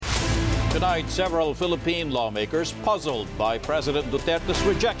Tonight, several Philippine lawmakers puzzled by President Duterte's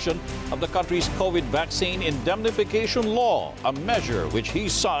rejection of the country's COVID vaccine indemnification law, a measure which he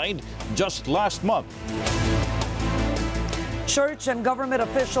signed just last month. Church and government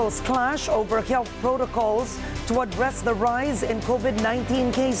officials clash over health protocols to address the rise in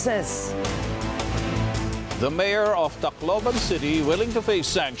COVID-19 cases. The mayor of Tacloban City willing to face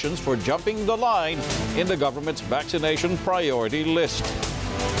sanctions for jumping the line in the government's vaccination priority list.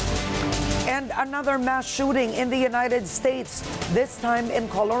 And another mass shooting in the United States, this time in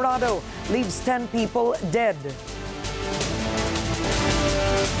Colorado, leaves 10 people dead.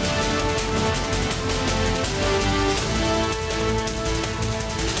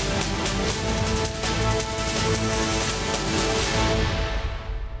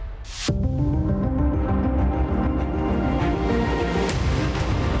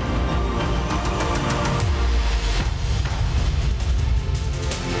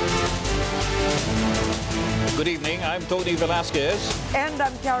 Good evening, I'm Tony Velasquez. And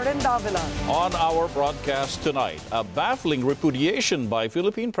I'm Karen Davila. On our broadcast tonight, a baffling repudiation by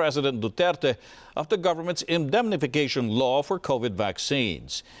Philippine President Duterte of the government's indemnification law for COVID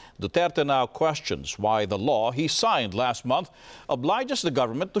vaccines. Duterte now questions why the law he signed last month obliges the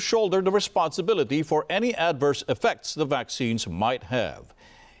government to shoulder the responsibility for any adverse effects the vaccines might have.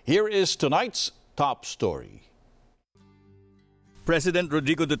 Here is tonight's top story. President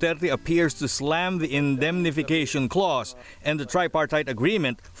Rodrigo Duterte appears to slam the indemnification clause and the tripartite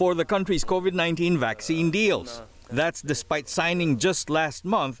agreement for the country's COVID-19 vaccine deals. That's despite signing just last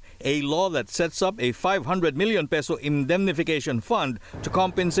month a law that sets up a 500 million peso indemnification fund to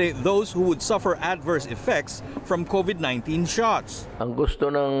compensate those who would suffer adverse effects from COVID-19 shots. Ang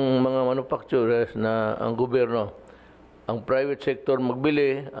gusto ng mga manufacturers na ang gobyerno, ang private sector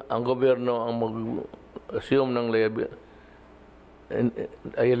magbili, ang gobyerno ang mag-assume ng liability.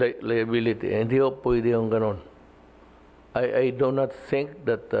 Hindi ho pwede yung ganon. I do not think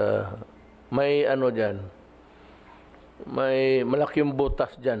that may ano dyan, may malaking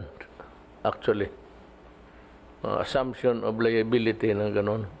butas dyan, actually. Assumption of liability ng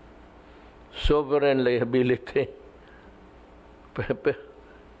ganon. Sovereign liability.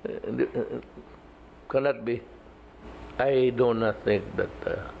 Cannot be. I do not think that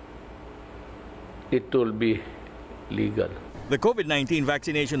it will be legal. The COVID-19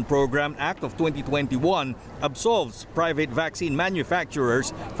 Vaccination Program Act of 2021 absolves private vaccine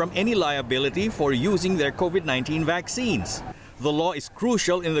manufacturers from any liability for using their COVID-19 vaccines. The law is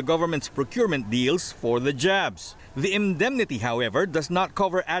crucial in the government's procurement deals for the jabs. The indemnity, however, does not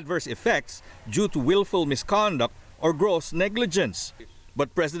cover adverse effects due to willful misconduct or gross negligence.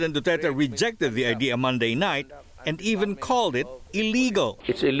 But President Duterte rejected the idea Monday night and even called it illegal.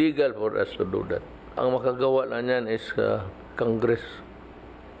 It's illegal for us to do that. Ang makagawa lang yan is Congress.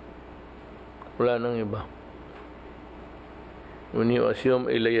 Wala nang iba. When you assume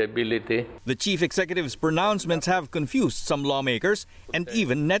a liability. The chief executive's pronouncements have confused some lawmakers and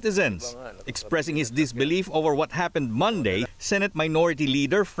even netizens. Expressing his disbelief over what happened Monday, Senate Minority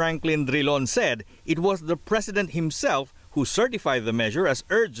Leader Franklin Drilon said it was the president himself who certified the measure as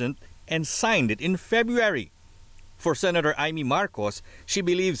urgent and signed it in February. For Senator Amy Marcos, she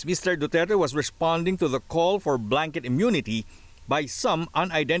believes Mr. Duterte was responding to the call for blanket immunity by some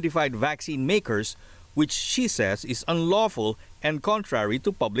unidentified vaccine makers, which she says is unlawful and contrary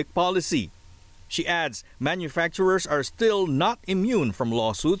to public policy. She adds manufacturers are still not immune from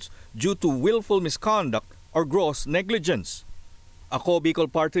lawsuits due to willful misconduct or gross negligence. Ako Bicol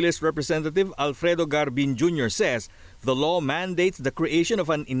Party List Representative Alfredo Garbin Jr. says the law mandates the creation of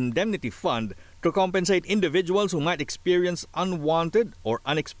an indemnity fund to compensate individuals who might experience unwanted or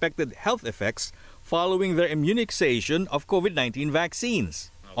unexpected health effects following their immunization of COVID-19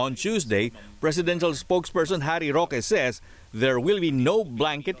 vaccines. On Tuesday, presidential spokesperson Harry Roque says there will be no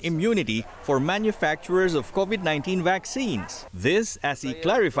blanket immunity for manufacturers of COVID-19 vaccines. This as he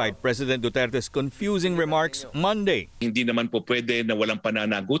clarified President Duterte's confusing remarks Monday. Hindi naman po pwede na walang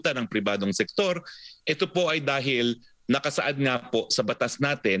pananagutan ng pribadong sektor. Ito po ay dahil nakasaad nga po sa batas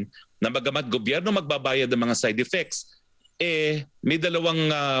natin na bagamat gobyerno magbabayad ng mga side effects, may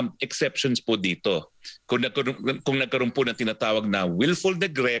dalawang exceptions po dito. Kung nagkaroon po ng tinatawag na willful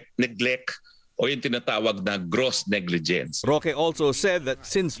neglect o yung tinatawag na gross negligence. Roque also said that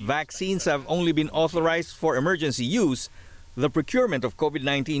since vaccines have only been authorized for emergency use, the procurement of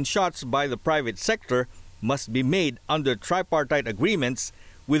COVID-19 shots by the private sector must be made under tripartite agreements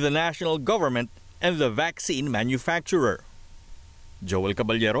with the national government and the vaccine manufacturer. Joel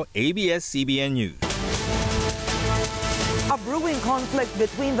Caballero, ABS-CBN News. A brewing conflict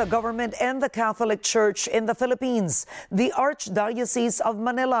between the government and the Catholic Church in the Philippines. The Archdiocese of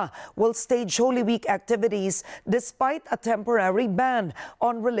Manila will stage Holy Week activities despite a temporary ban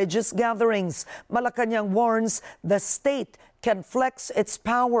on religious gatherings. Malacanang warns the state can flex its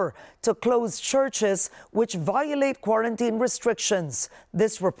power to close churches which violate quarantine restrictions.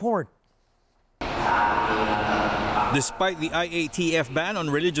 This report. Despite the IATF ban on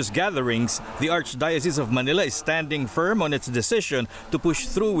religious gatherings, the Archdiocese of Manila is standing firm on its decision to push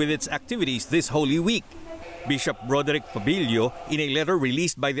through with its activities this Holy Week. Bishop Broderick Pabilio, in a letter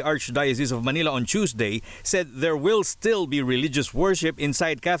released by the Archdiocese of Manila on Tuesday, said there will still be religious worship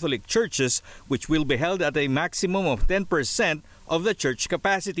inside Catholic churches, which will be held at a maximum of 10% of the church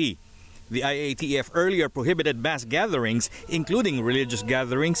capacity. The IATF earlier prohibited mass gatherings, including religious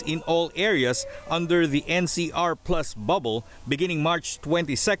gatherings, in all areas under the NCR Plus bubble beginning March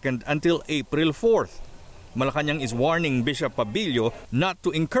 22nd until April 4th. Malacanang is warning Bishop Pabilio not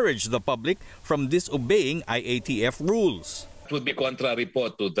to encourage the public from disobeying IATF rules. It would be contrary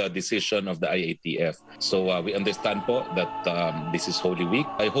po to the decision of the IATF. So we understand po that this is Holy Week.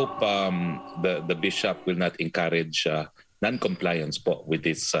 I hope the bishop will not encourage non-compliance po with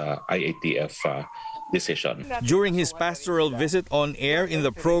this IATF decision. During his pastoral visit on air in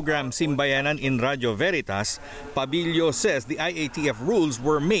the program Simbayanan in Radio Veritas, Pabilio says the IATF rules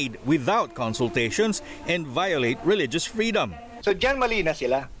were made without consultations and violate religious freedom. So diyan mali na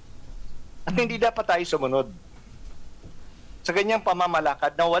sila. At hindi dapat tayo sumunod sa ganyang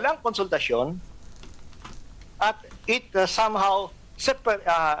pamamalakad na walang konsultasyon at it somehow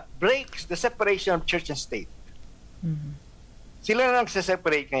breaks the separation of church and state. Sila na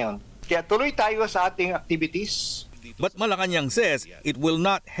nagse-separate ngayon. Kaya tuloy tayo sa ating activities. But Malacanang says it will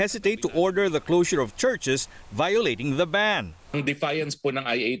not hesitate to order the closure of churches violating the ban. Ang defiance po ng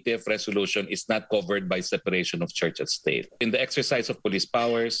IATF resolution is not covered by separation of church and state. In the exercise of police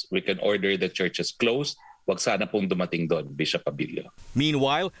powers, we can order the churches closed. Wag sana pong dumating doon, Bishop Pabilio.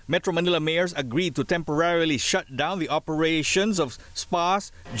 Meanwhile, Metro Manila mayors agreed to temporarily shut down the operations of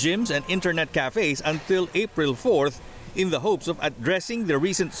spas, gyms, and internet cafes until April 4th in the hopes of addressing the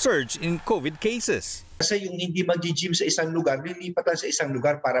recent surge in COVID cases. Kasi yung hindi mag-gym sa isang lugar, lilipatan sa isang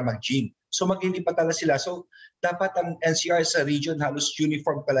lugar para mag-gym. So maglilipatan na sila. So dapat ang NCR sa region halos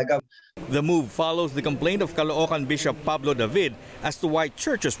uniform talaga. The move follows the complaint of Caloocan Bishop Pablo David as to why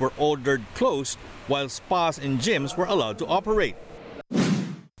churches were ordered closed while spas and gyms were allowed to operate.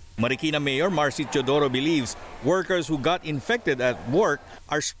 Marikina Mayor Marcy Teodoro believes workers who got infected at work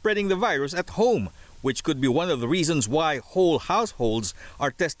are spreading the virus at home, which could be one of the reasons why whole households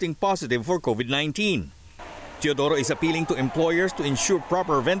are testing positive for COVID-19. Teodoro is appealing to employers to ensure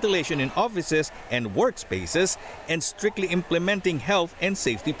proper ventilation in offices and workspaces and strictly implementing health and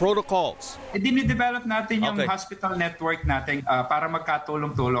safety protocols. Dinidevelop natin yung hospital network natin para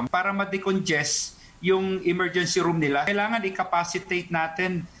magkatulong-tulong, para ma-decongest yung emergency room nila. Kailangan i-capacitate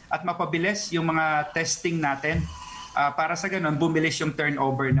natin at mapabilis yung mga testing natin. Para sa ganun, bumilis yung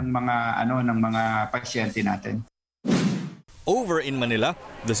turnover ng mga pasyente natin. Over in Manila,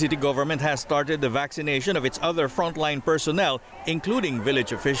 the city government has started the vaccination of its other frontline personnel, including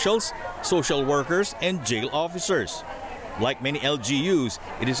village officials, social workers, and jail officers. Like many LGUs,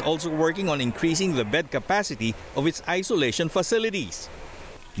 it is also working on increasing the bed capacity of its isolation facilities.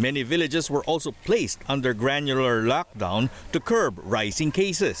 Many villages were also placed under granular lockdown to curb rising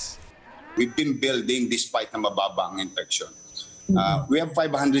cases. We've been building despite na mababa ang infection. We have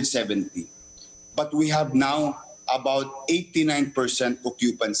 570, but we have now about 89%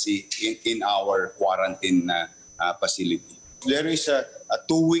 occupancy in our quarantine facility. There is a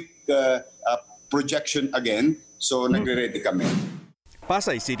 2-week projection again, so nagre-ready kami.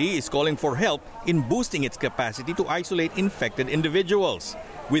 Pasay City is calling for help in boosting its capacity to isolate infected individuals.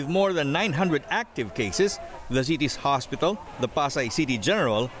 With more than 900 active cases, the city's hospital, the Pasay City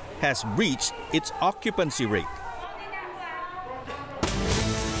General, has breached its occupancy rate.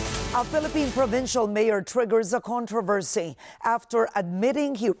 A Philippine provincial mayor triggers a controversy after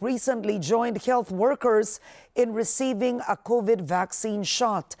admitting he recently joined health workers in receiving a COVID vaccine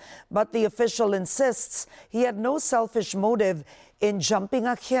shot. But the official insists he had no selfish motive in jumping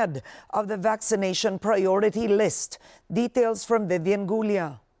ahead of the vaccination priority list. Details from Vivian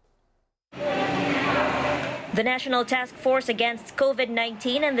Gulia. The National Task Force Against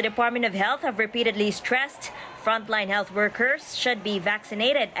COVID-19 and the Department of Health have repeatedly stressed frontline health workers should be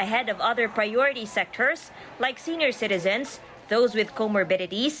vaccinated ahead of other priority sectors like senior citizens, those with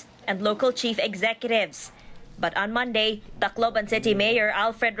comorbidities, and local chief executives. But on Monday, Tacloban City Mayor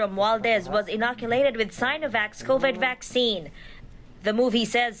Alfred Romualdez was inoculated with Sinovac's COVID vaccine. The move, he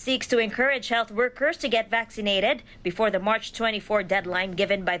says, seeks to encourage health workers to get vaccinated before the March 24 deadline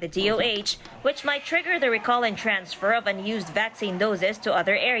given by the DOH, which might trigger the recall and transfer of unused vaccine doses to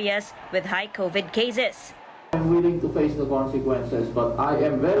other areas with high COVID cases. I'm willing to face the consequences, but I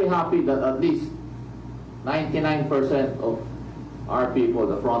am very happy that at least 99% of our people,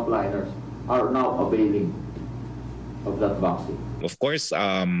 the frontliners, are now availing of that vaccine. Of course,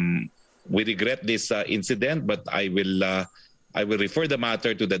 we regret this incident, but I will refer the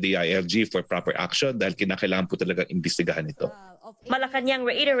matter to the DILG for proper action dahil kinakailangan po talaga imbestigahan ito. Malacanang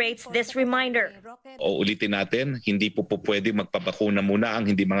reiterates this reminder. O ulitin natin, hindi po pwede magpabakuna muna ang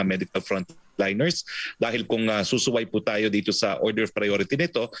hindi mga medical frontliners dahil kung susuway po tayo dito sa order of priority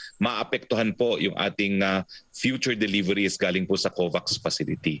nito, maapektuhan po yung ating future deliveries galing po sa COVAX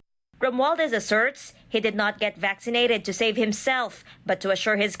facility. Romualdez asserts he did not get vaccinated to save himself, but to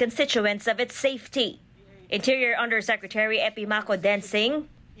assure his constituents of its safety. Interior Undersecretary Epimaco Densing,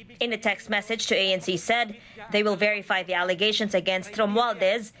 in a text message to ANC, said they will verify the allegations against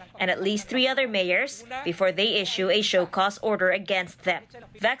Romualdez and at least 3 other mayors before they issue a show-cause order against them.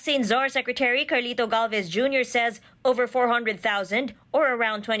 Vaccine Czar Secretary Carlito Galvez Jr. says over 400,000, or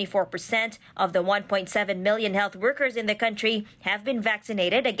around 24% of the 1.7 million health workers in the country, have been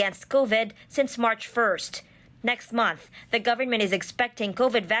vaccinated against COVID since March 1st. Next month, the government is expecting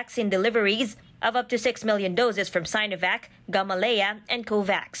COVID vaccine deliveries of up to 6 million doses from Sinovac, Gamaleya, and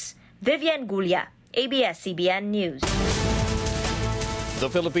COVAX. Vivian Gulia, ABS-CBN News. The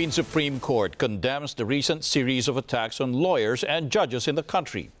Philippine Supreme Court condemns the recent series of attacks on lawyers and judges in the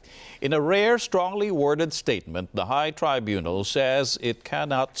country. In a rare, strongly worded statement, the High Tribunal says it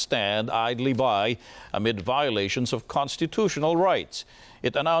cannot stand idly by amid violations of constitutional rights.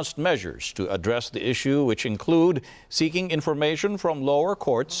 It announced measures to address the issue, which include seeking information from lower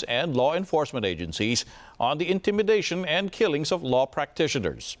courts and law enforcement agencies on the intimidation and killings of law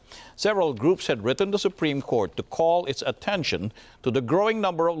practitioners. Several groups had written the Supreme Court to call its attention to the growing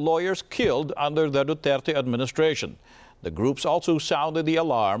number of lawyers killed under the Duterte administration. The groups also sounded the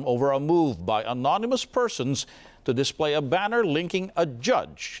alarm over a move by anonymous persons to display a banner linking a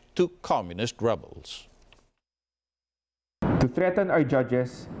judge to communist rebels. To threaten our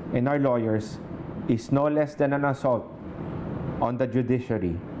judges and our lawyers is no less than an assault on the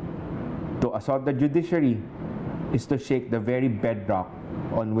judiciary. To assault the judiciary is to shake the very bedrock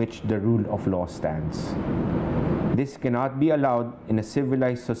on which the rule of law stands. This cannot be allowed in a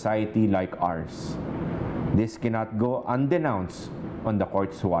civilized society like ours. This cannot go undenounced on the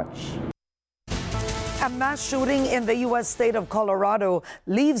court's watch. A mass shooting in the U.S. state of Colorado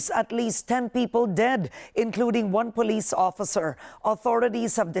leaves at least 10 people dead, including 1 police officer.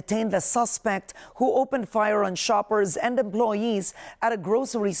 Authorities have detained the suspect who opened fire on shoppers and employees at a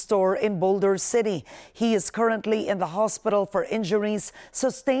grocery store in Boulder City. He is currently in the hospital for injuries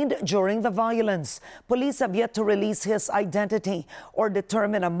sustained during the violence. Police have yet to release his identity or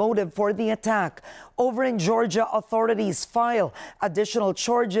determine a motive for the attack. Over in Georgia, authorities file additional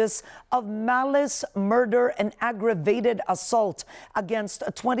charges of malice, murder, and aggravated assault against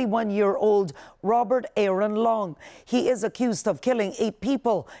a 21-year-old Robert Aaron Long. He is accused of killing 8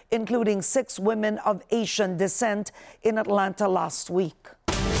 people, including 6 women of Asian descent, in Atlanta last week.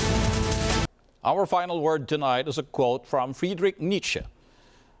 Our final word tonight is a quote from Friedrich Nietzsche.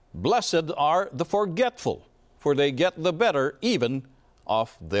 "Blessed are the forgetful, for they get the better even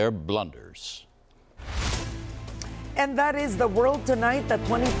of their blunders." And that is The World Tonight, the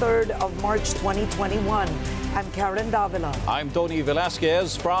 23rd of March 2021. I'm Karen Davila. I'm Tony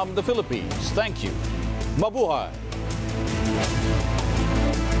Velasquez from the Philippines. Thank you. Mabuhay!